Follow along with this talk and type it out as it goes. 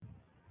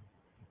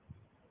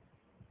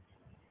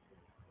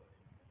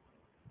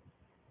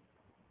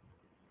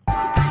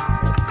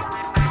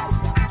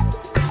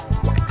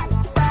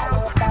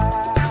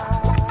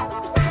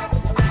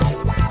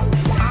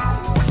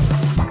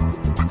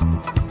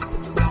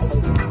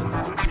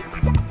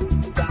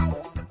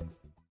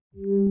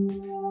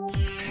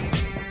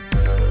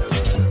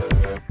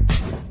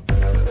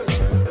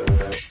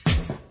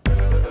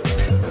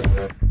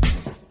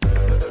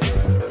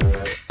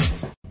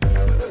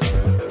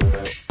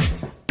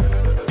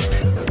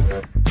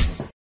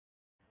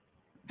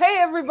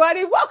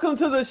everybody. Welcome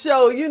to the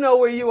show. You know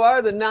where you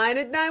are, the 9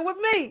 at 9 with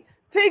me,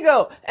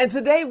 Tigo. And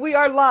today we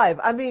are live.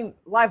 I mean,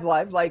 live,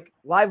 like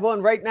live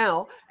on right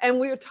now. And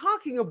we are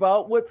talking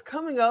about what's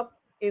coming up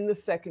in the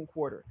second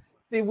quarter.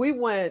 See, we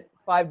went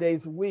 5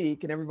 days a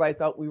week and everybody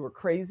thought we were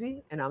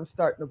crazy. And I'm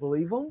starting to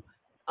believe them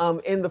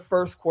in the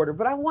first quarter.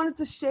 But I wanted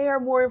to share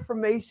more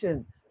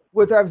information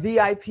with our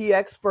VIP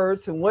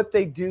experts and what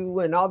they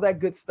do and all that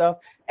good stuff.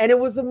 And it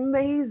was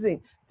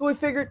amazing. So we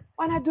figured,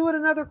 why not do it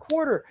another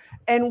quarter?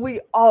 And we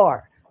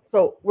are.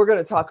 So we're going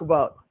to talk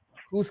about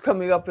who's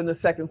coming up in the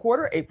second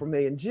quarter, April,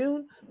 May, and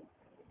June,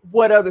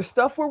 what other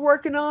stuff we're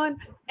working on,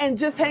 and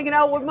just hanging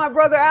out with my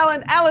brother,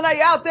 Alan. Alan, are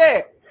you out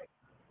there?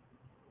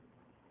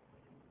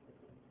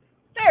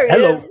 There he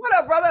Hello. is. What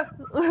up,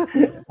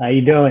 brother? How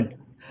you doing?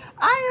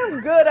 I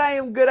am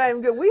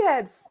good. We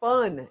had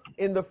fun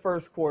in the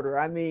first quarter.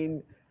 I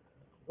mean,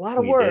 a lot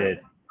of work. Did.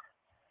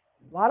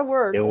 A lot of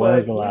work. It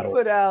was a lot of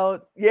work.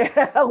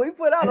 We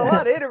put out a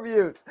lot of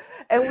interviews,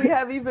 and we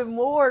have even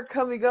more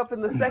coming up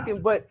in the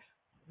second. But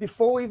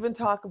before we even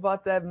talk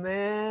about that,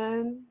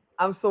 man,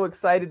 I'm so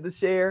excited to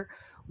share.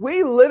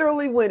 We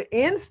literally went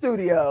in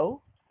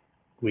studio.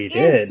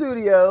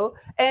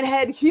 And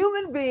had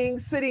human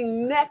beings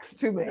sitting next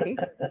to me,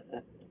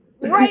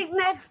 right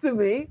next to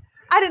me.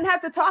 I didn't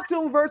have to talk to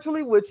them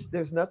virtually, which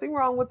there's nothing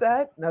wrong with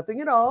that,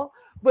 nothing at all.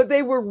 But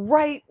they were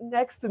right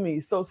next to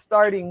me. So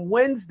starting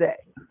Wednesday,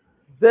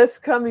 this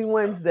coming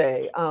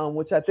Wednesday,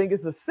 which I think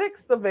is the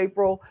 6th of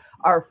April,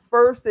 our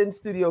first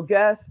in-studio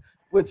guest,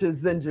 which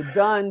is Zinja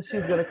Dunn.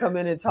 She's going to come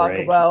in and talk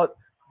about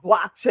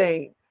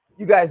blockchain.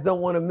 You guys don't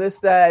want to miss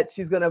that.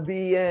 She's going to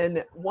be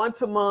in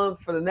once a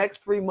month for the next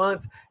 3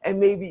 months and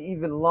maybe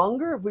even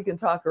longer if we can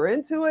talk her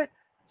into it.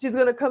 She's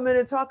going to come in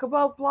and talk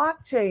about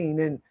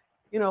blockchain. And,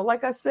 you know,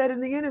 like I said in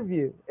the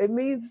interview, it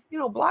means, you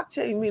know,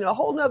 blockchain mean a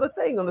whole nother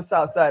thing on the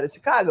south side of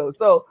Chicago.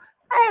 So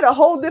I had a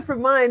whole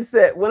different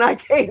mindset when I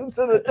came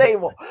to the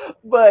table.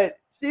 But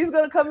she's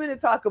going to come in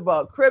and talk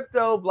about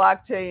crypto,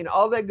 blockchain,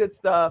 all that good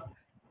stuff.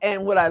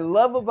 And what I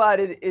love about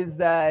it is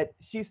that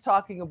she's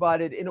talking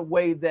about it in a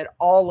way that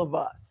all of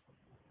us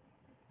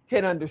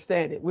can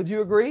understand it. Would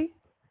you agree?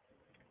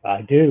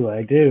 I do.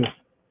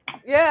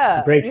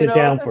 Yeah. She breaks it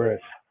down for us.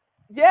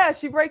 Yeah,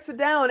 she breaks it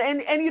down.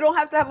 And you don't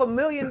have to have $1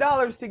 million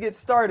to get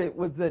started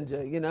with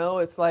Zinja. You know,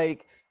 it's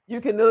like you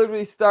can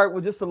literally start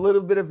with just a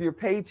little bit of your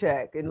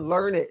paycheck and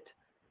learn it.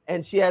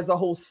 And she has a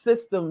whole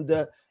system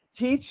to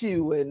teach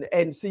you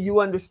and so you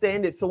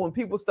understand it. So when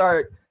people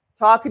start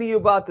talking to you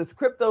about this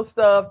crypto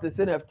stuff, this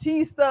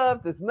NFT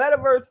stuff, this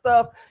metaverse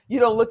stuff, you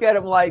don't look at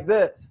them like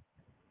this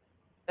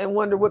and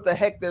wonder what the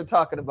heck they're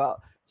talking about.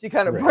 She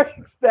kind of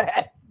breaks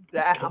that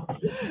down.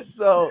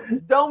 So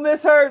don't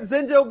miss her.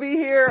 Zinja will be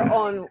here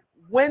on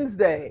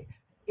Wednesday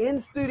in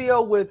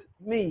studio with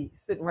me,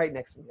 sitting right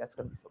next to me. That's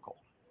going to be so cool.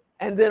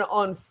 And then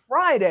on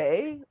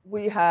Friday,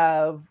 we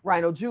have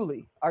Rhino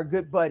Julie, our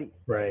good buddy,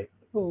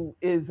 who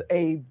is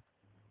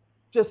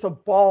just a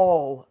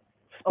ball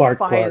of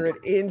fire and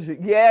energy.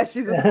 Yeah,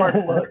 she's a spark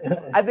plug.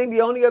 I think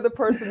the only other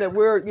person that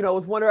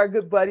is one of our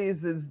good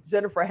buddies is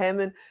Jennifer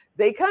Hammond.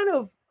 They kind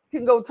of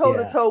can go toe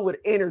to toe with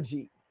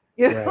energy,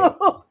 with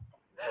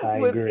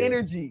agree.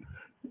 energy.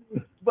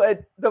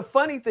 But the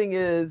funny thing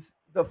is,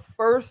 the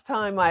first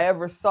time I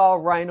ever saw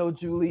Rhino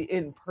Julie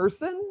in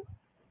person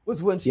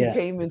was when she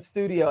came in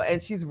studio,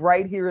 and she's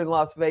right here in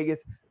Las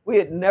Vegas. We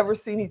had never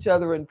seen each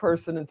other in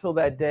person until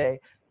that day.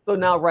 So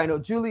now Rhino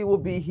Julie will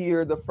be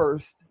here the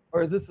first,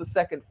 or is this the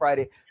second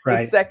Friday?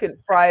 The second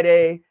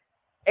Friday,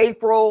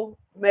 April,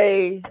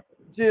 May,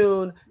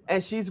 June,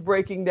 and she's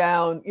breaking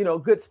down,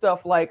 good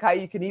stuff like how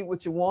you can eat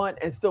what you want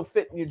and still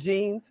fit in your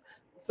jeans.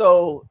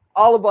 So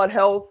all about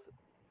health,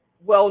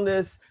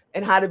 wellness,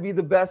 and how to be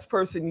the best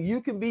person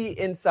you can be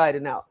inside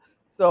and out.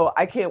 So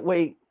I can't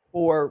wait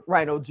for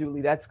Rhino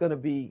Julie. That's going to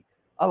be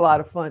a lot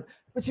of fun.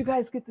 But you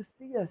guys get to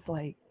see us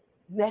like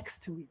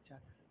next to each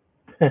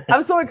other.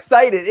 I'm so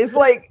excited. It's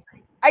like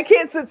I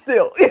can't sit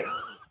still.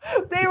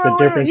 They were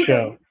literally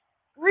show.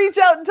 Reach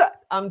out and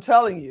I'm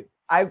telling you,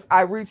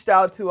 I reached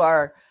out to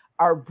our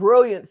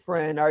brilliant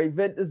friend, our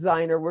event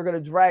designer. We're going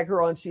to drag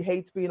her on. She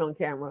hates being on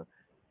camera.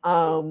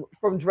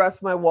 From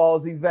Dress My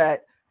Walls,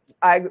 Yvette.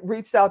 I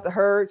reached out to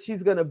her.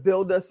 She's going to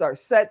build us our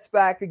sets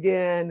back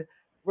again.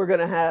 We're going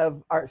to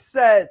have our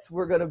sets.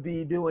 We're going to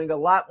be doing a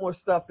lot more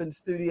stuff in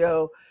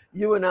studio.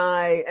 You and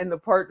I and the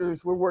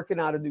partners, we're working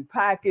out a new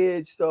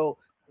package. So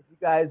if you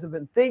guys have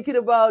been thinking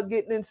about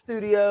getting in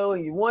studio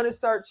and you want to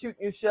start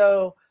shooting your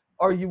show,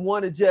 or you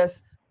want to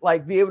just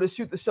like be able to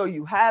shoot the show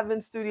you have in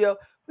studio,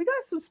 we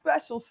got some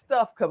special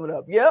stuff coming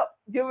up. Yep.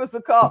 Give us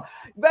a call.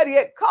 Better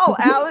yet, call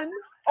Alan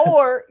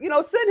or,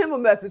 send him a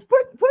message.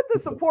 Put the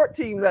support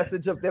team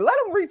message up there. Let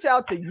him reach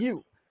out to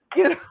you.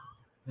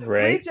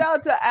 Reach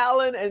out to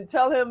Alan and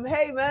tell him,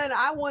 hey, man,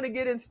 I want to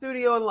get in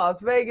studio in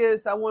Las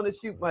Vegas. I want to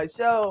shoot my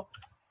show.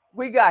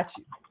 We got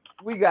you.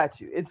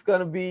 It's going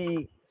to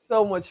be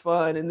so much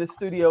fun. And this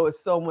studio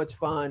is so much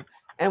fun.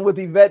 And with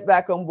Yvette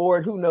back on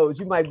board, who knows?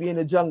 You might be in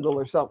the jungle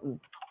or something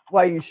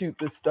while you shoot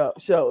this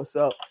show.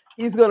 So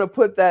he's going to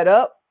put that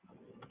up.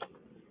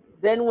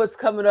 Then what's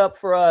coming up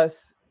for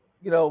us,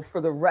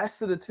 for the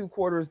rest of the 2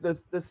 quarters,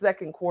 the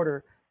second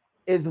quarter,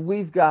 is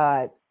we've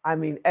got,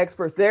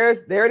 experts. There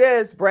it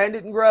is,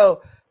 Brandon and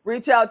Grow.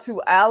 Reach out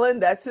to Alan.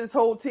 That's his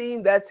whole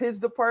team. That's his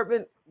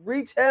department.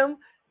 Reach him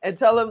and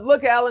tell him,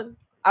 look, Alan,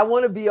 I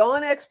want to be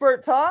on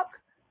Expert Talk.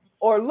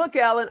 Or look,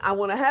 Alan, I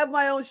want to have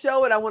my own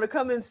show and I want to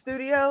come in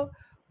studio.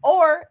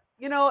 Or,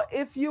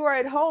 if you are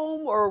at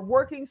home or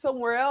working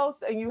somewhere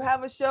else and you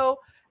have a show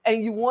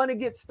and you want to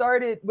get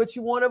started, but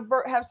you want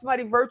to have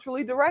somebody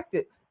virtually direct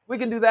it, we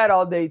can do that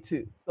all day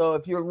too. So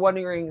if you're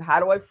wondering, how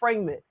do I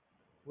frame it?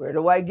 Where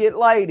do I get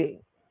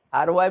lighting?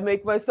 How do I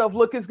make myself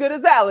look as good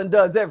as Alan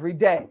does every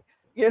day?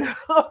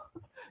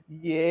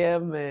 Yeah,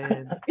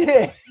 man.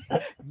 Yeah.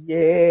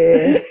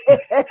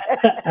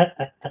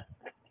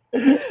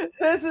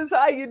 This is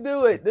how you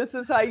do it.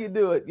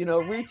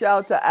 Reach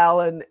out to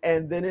Alan.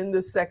 And then in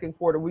the second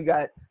quarter, we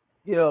got,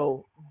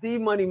 the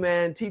money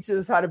man teaches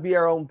us how to be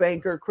our own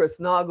banker. Chris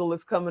Noggle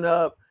is coming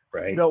up.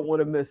 Right. You don't want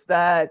to miss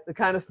that. The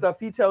kind of stuff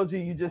he tells you,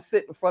 you just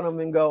sit in front of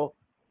him and go,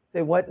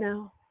 say, what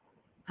now?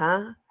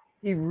 Huh?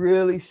 He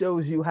really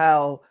shows you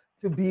how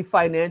to be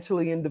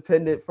financially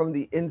independent from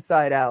the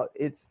inside out.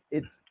 It's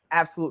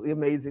absolutely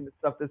amazing, the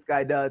stuff this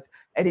guy does.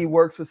 And he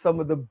works with some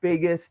of the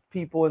biggest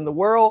people in the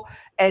world.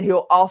 And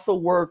he'll also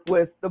work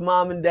with the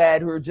mom and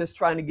dad who are just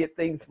trying to get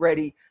things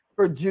ready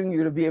for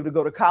Junior to be able to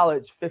go to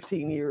college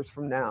 15 years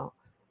from now.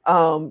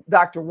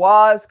 Dr.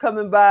 Waz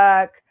coming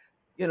back.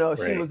 She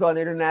was on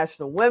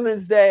International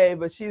Women's Day,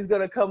 but she's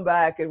going to come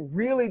back and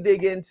really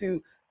dig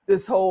into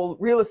this whole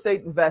real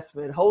estate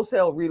investment,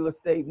 wholesale real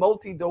estate,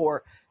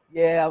 multi-door.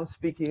 Yeah, I'm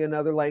speaking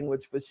another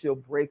language, but she'll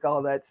break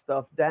all that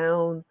stuff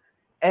down.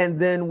 And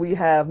then we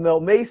have Mel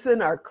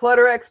Mason, our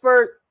clutter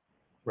expert.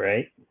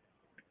 Right.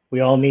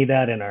 We all need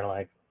that in our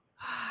life.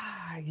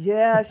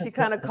 Yeah, she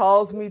kind of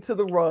calls me to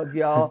the rug,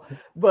 y'all.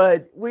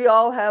 But we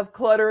all have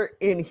clutter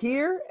in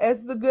here,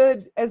 as the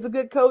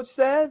good coach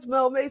says,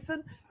 Mel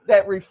Mason,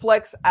 that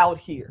reflects out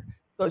here.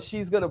 So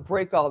she's going to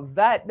break all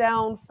that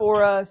down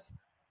for us.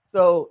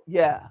 So,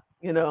 yeah,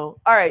 all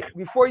right,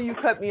 before you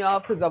cut me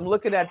off, because I'm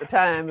looking at the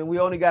time and we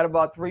only got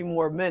about 3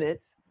 more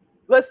minutes,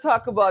 let's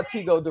talk about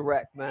Tigo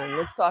Direct, man.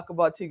 Let's talk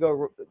about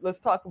Tigo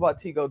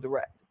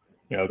Direct.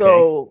 Okay.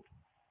 So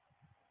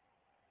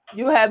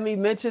you had me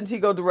mention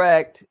Tigo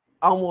Direct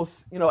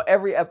almost,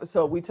 every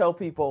episode. We tell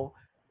people,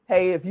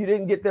 hey, if you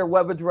didn't get their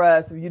web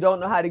address, if you don't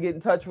know how to get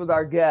in touch with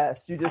our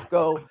guests, you just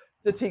go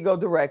to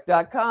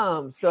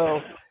tigodirect.com.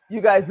 So you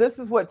guys, this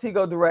is what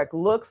Tigo Direct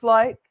looks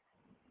like.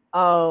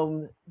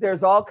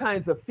 There's all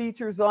kinds of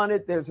features on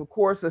it. There's, of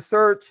course, a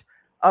search.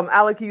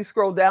 Alec, can you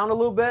scroll down a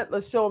little bit?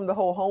 Let's show them the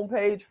whole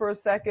homepage for a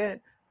second.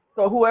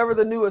 So whoever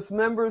the newest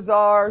members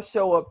are,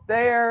 show up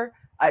there.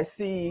 I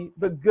see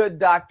the good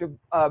Dr.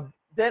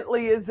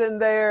 Bentley is in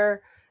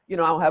there. I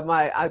don't have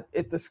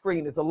the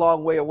screen. It's a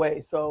long way away.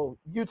 So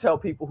you tell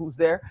people who's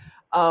there.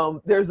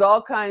 There's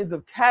all kinds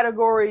of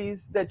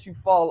categories that you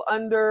fall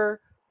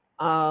under.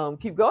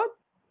 Keep going.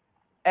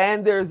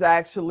 And there's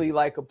actually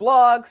like a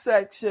blog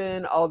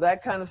section, all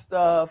that kind of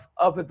stuff.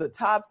 Up at the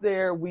top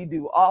there, we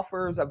do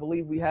offers. I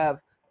believe we have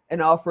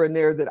an offer in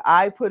there that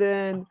I put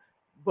in,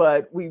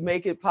 but we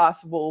make it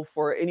possible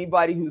for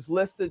anybody who's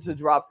listed to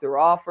drop their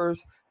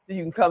offers. So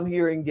you can come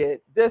here and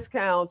get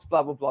discounts,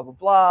 blah, blah, blah, blah,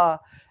 blah.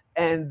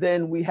 And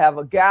then we have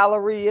a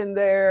gallery in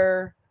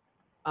there.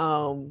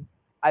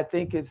 I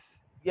think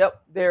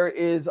there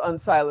is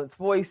Unsilenced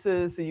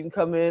Voices. So you can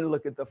come in,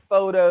 look at the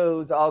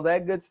photos, all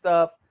that good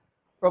stuff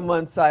from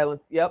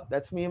Unsilenced. Yep,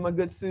 that's me in my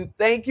good suit.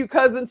 Thank you,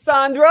 cousin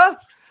Sandra,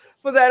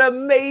 for that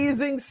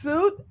amazing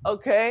suit.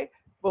 Okay,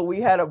 but we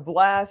had a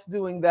blast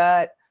doing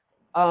that.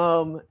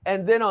 And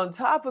then on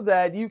top of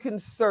that, you can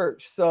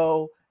search.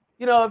 So,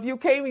 if you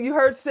came and you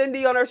heard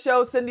Cindy on our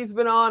show, Cindy's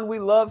been on. We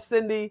love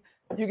Cindy.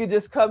 You can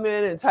just come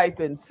in and type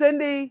in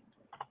Cindy.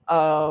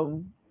 Up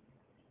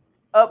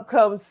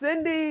comes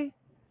Cindy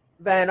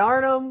Van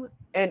Arnhem.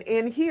 And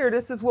in here,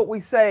 this is what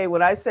we say.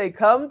 When I say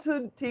come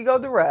to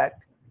Tigo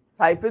Direct,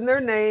 type in their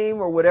name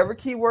or whatever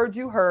keyword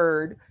you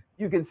heard.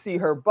 You can see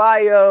her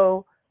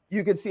bio.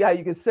 You can see how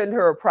you can send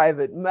her a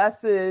private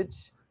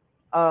message.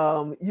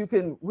 You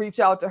can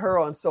reach out to her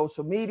on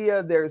social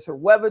media. There's her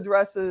web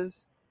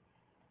addresses.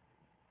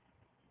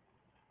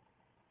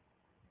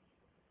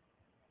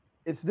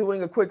 It's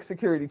doing a quick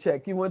security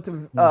check. You went to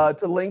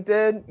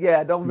LinkedIn?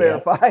 Yeah, don't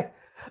verify.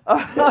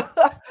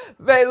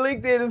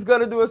 LinkedIn is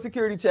going to do a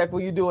security check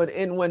when you do it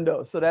in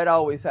Windows. So that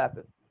always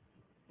happens.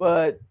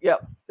 But,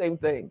 yep, same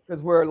thing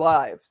because we're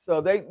live.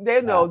 So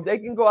they know they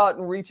can go out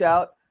and reach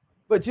out.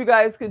 But you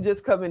guys can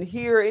just come in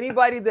here.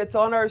 Anybody that's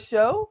on our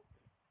show,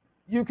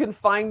 you can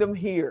find them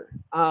here.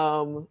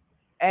 And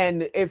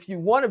if you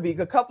want to be,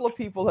 a couple of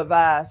people have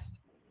asked,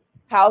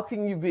 how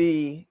can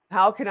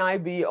I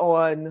be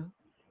on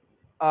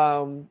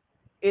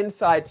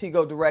inside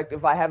Tigo Direct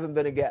if I haven't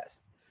been a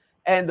guest?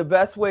 And the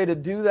best way to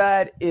do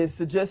that is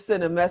to just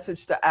send a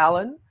message to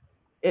Alan.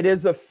 It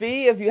is a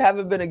fee if you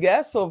haven't been a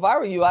guest. So if I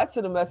were you, I'd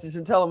send a message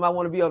and tell him I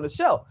want to be on the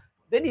show.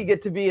 Then you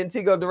get to be in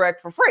Tigo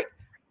Direct for free.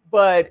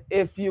 But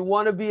if you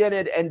want to be in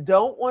it and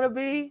don't want to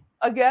be,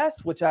 a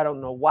guest, which I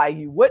don't know why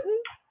you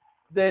wouldn't,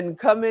 then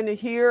come in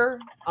here,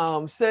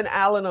 send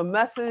Alan a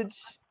message.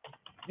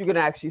 You can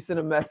actually send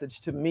a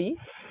message to me.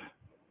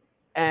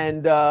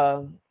 And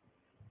can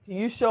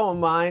you show them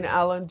mine,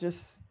 Alan,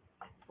 just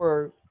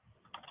for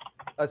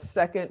a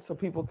second so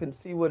people can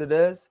see what it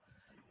is?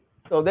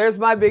 So there's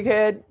my big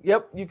head.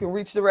 Yep, you can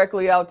reach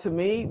directly out to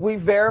me. We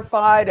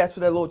verify, that's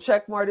what that little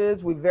check mark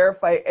is. We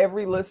verify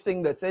every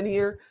listing that's in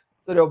here.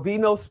 So there'll be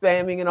no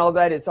spamming and all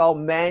that. It's all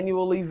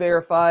manually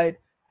verified.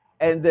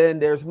 And then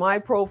there's my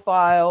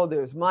profile.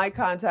 There's my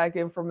contact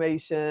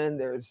information.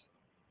 There's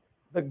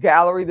the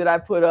gallery that I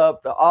put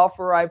up, the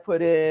offer I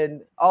put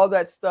in. All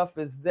that stuff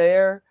is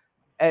there.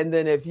 And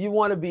then if you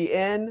want to be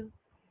in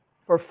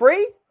for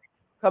free,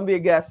 come be a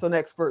guest on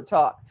Expert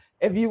Talk.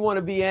 If you want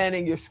to be in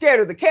and you're scared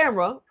of the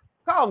camera,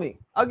 call me.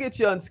 I'll get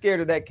you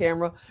unscared of that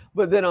camera.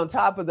 But then on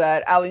top of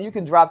that, Alan, you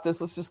can drop this.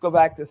 Let's just go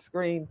back to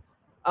screen.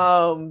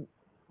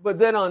 But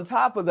then on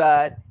top of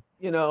that,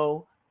 you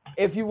know,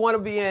 if you want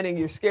to be in and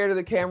you're scared of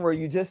the camera,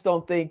 you just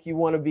don't think you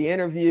want to be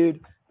interviewed,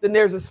 then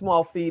there's a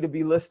small fee to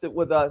be listed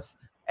with us.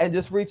 And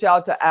just reach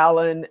out to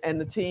Alan and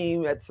the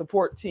team at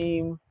support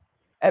team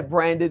at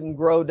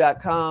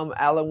brandedandgrow.com.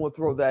 Alan will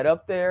throw that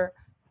up there.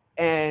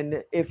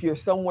 And if you're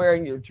somewhere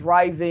and you're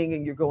driving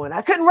and you're going,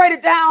 I couldn't write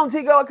it down,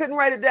 Tigo, I couldn't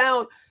write it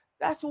down.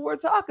 That's what we're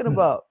talking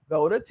about.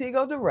 Go to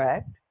Tigo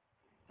Direct,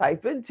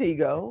 type in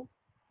Tigo,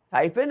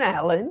 type in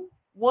Alan.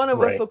 One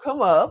of us will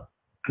come up,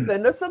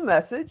 send us a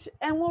message,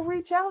 and we'll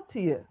reach out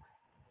to you.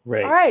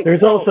 Right. All right.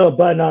 There's also a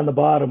button on the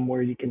bottom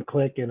where you can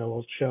click and it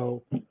will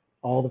show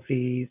all the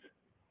fees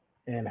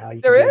and how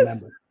you can be a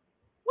member.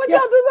 When'd y'all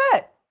do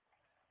that?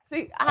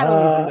 See, I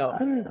don't even know. I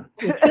don't know.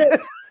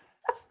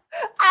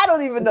 I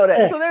don't even know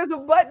that. So there's a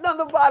button on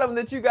the bottom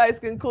that you guys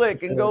can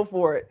click and go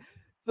for it.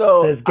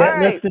 So it says get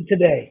listed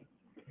today.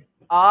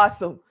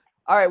 Awesome.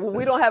 All right. Well,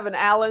 we don't have an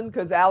Alan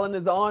because Alan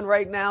is on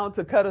right now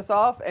to cut us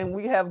off, and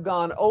we have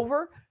gone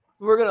over.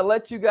 So we're going to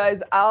let you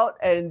guys out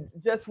and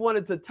just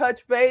wanted to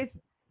touch base.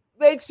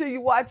 Make sure you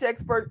watch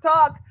Expert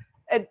Talk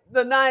at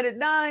the 9 at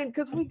 9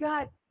 because we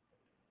got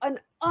an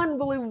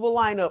unbelievable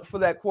lineup for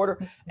that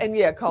quarter. And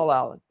yeah, call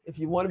Alan if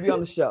you want to be on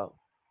the show.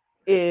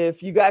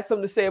 If you got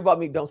something to say about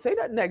me, don't say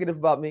that negative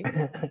about me.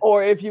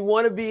 Or if you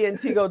want to be in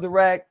Tigo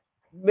Direct,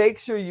 make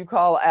sure you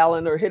call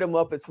Alan or hit him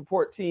up at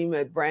support team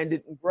at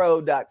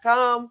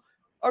brandedandgrow.com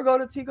or go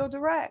to Tigo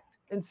Direct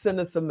and send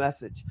us a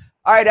message.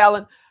 All right,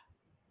 Alan,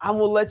 I'm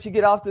going to let you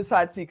get off this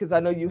hot seat because I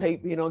know you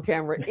hate being on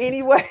camera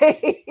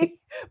anyway,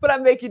 but I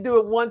make you do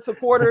it once a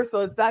quarter,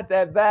 so it's not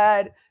that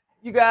bad.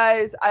 You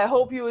guys, I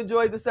hope you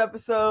enjoyed this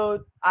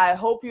episode. I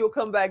hope you'll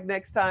come back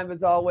next time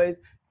as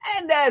always.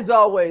 And as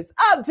always,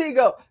 I'm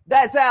Tigo.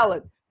 That's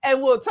Alan.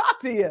 And we'll talk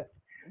to you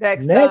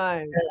next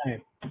time.